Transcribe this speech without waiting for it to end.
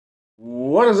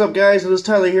What is up, guys? It is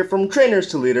Tyler here from Trainers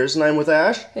to Leaders, and I'm with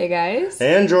Ash. Hey, guys.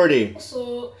 And Jordy.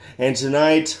 So, and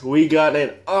tonight, we got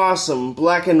an awesome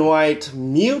black and white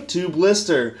Mewtwo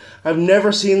blister. I've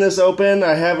never seen this open.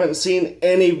 I haven't seen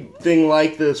anything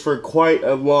like this for quite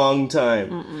a long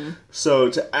time. So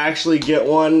to actually get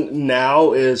one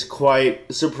now is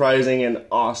quite surprising and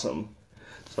awesome.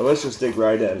 So let's just dig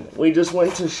right in. We just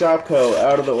went to Shopko,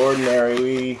 out of the ordinary.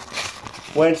 We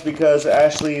went because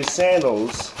Ashley's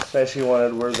sandals that she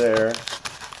wanted were there.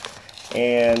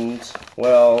 And,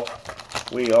 well,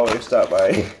 we always stop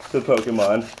by the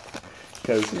Pokemon.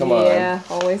 Because, come on. Yeah,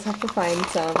 always have to find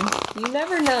some. You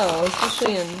never know,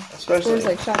 especially in stores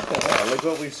like Shopko. Yeah, look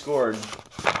what we scored.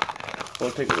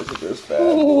 We'll take a look at this bad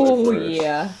boy first.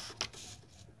 Yeah.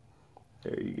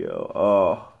 There you go.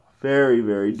 Oh, very,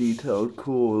 very detailed.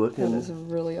 Cool looking. That is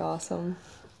really awesome.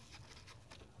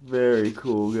 Very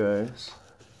cool, guys.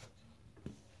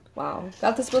 Wow.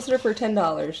 Got this blister for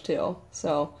 $10 too,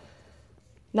 so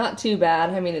not too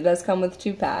bad. I mean, it does come with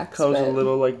 2 packs. Comes with a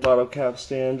little like bottle cap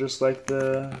stand, just like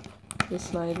the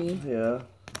Snivy. Yeah,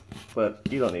 but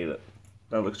you don't need it.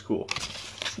 That looks cool.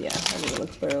 Yeah, I mean, it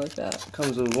looks better like that.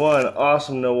 Comes with one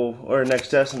awesome Noble or Next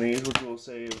Destinies, which we'll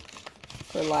save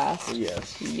for last.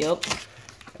 Yes. Yep.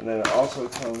 And then it also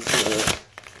comes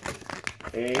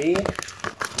with a.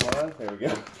 Come on, there we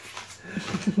go.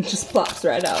 Just plops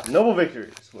right out. Noble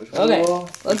Victories. Which okay,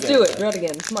 let's do it. Draw it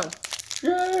again. Come on.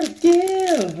 Draw it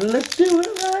again. Let's do it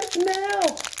right now.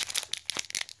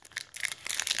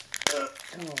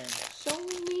 Come on. Show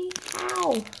me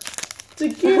how. To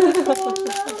get it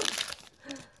all out.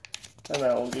 And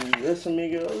I will give you this,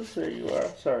 amigos. There you are.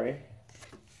 Sorry.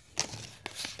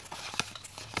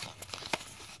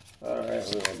 Alright,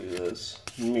 we will do this.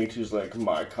 Mewtwo's like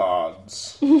my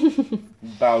cards.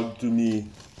 Bow to me.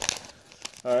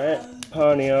 Alright,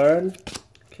 Pawniard,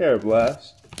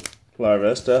 Carablast,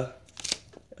 Larvesta,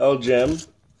 Elgem,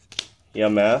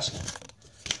 Yamask,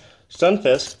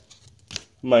 Stunfisk,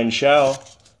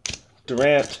 Mineshaw,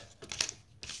 Durant.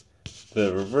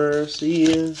 The reverse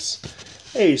is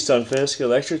a Stunfisk,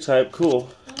 Electric type,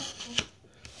 cool.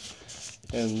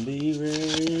 And there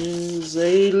is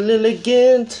a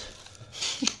Lilligant.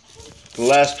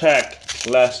 Last pack,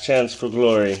 last chance for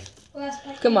glory.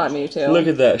 Come on, Mewtwo. Look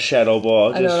at that shadow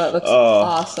ball. I know, that looks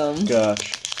awesome.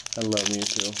 Gosh, I love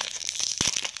Mewtwo.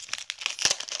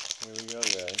 Here we go,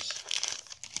 guys.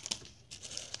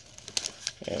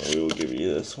 And we will give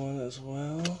you this one as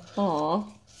well. Aw.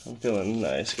 I'm feeling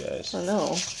nice, guys. I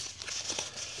know.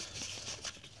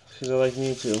 Because I like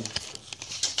Mewtwo.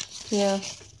 Yeah.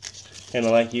 And I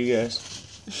like you guys.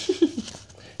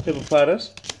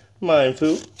 Hippopotas,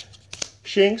 Mindfu,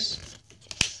 Shinx,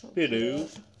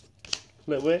 Bidoof,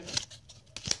 Litwick,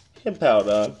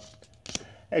 Hippowdon,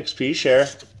 XP Share,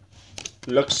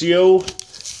 Luxio,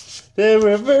 the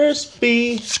Reverse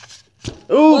B.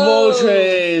 Ooh,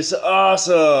 Moltres!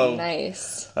 Awesome!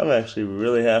 Nice. I'm actually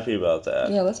really happy about that.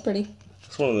 Yeah, that's pretty.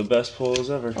 It's one of the best pulls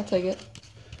ever. I'll take it.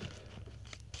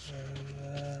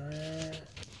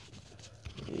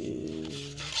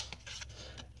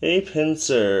 A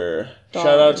Pinsir.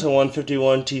 Shout out to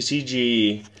 151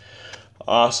 TCG.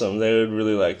 Awesome. They would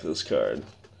really like this card.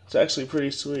 It's actually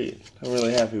pretty sweet. I'm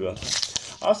really happy about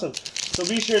that. Awesome. So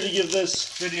be sure to give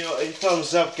this video a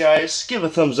thumbs up, guys. Give a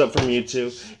thumbs up for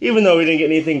Mewtwo. Even though we didn't get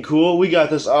anything cool, we got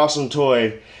this awesome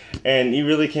toy. And you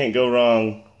really can't go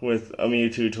wrong with a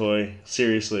Mewtwo toy.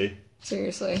 Seriously.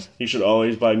 Seriously. You should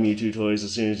always buy Mewtwo toys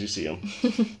as soon as you see them.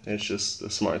 It's just a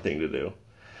smart thing to do.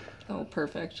 Oh,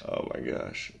 perfect. Oh my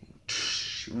gosh.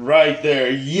 Right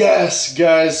there. Yes,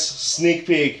 guys. Sneak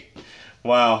peek.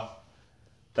 Wow.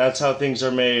 That's how things are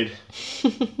made.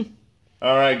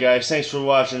 Alright, guys. Thanks for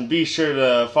watching. Be sure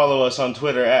to follow us on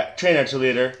Twitter at Trainer to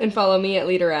Leader. And follow me at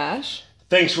Leader Ash.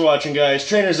 Thanks for watching, guys.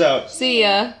 Trainers out. See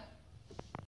ya.